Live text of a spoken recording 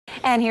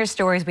And here's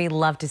stories we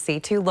love to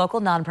see. Two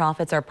local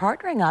nonprofits are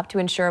partnering up to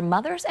ensure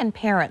mothers and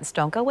parents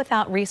don't go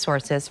without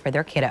resources for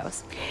their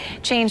kiddos.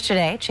 Change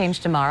Today, Change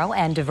Tomorrow,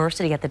 and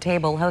Diversity at the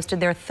Table hosted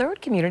their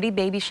third community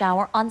baby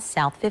shower on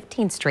South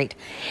 15th Street.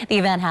 The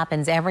event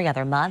happens every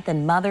other month,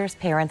 and mothers,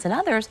 parents, and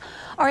others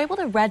are able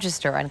to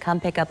register and come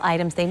pick up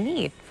items they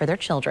need for their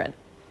children.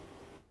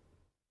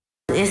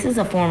 This is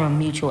a form of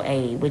mutual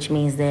aid, which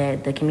means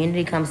that the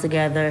community comes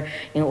together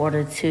in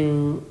order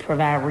to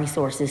provide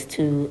resources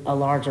to a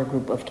larger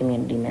group of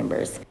community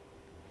members.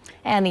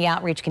 And the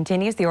outreach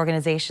continues. The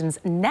organization's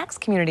next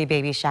community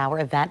baby shower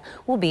event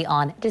will be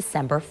on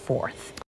December 4th.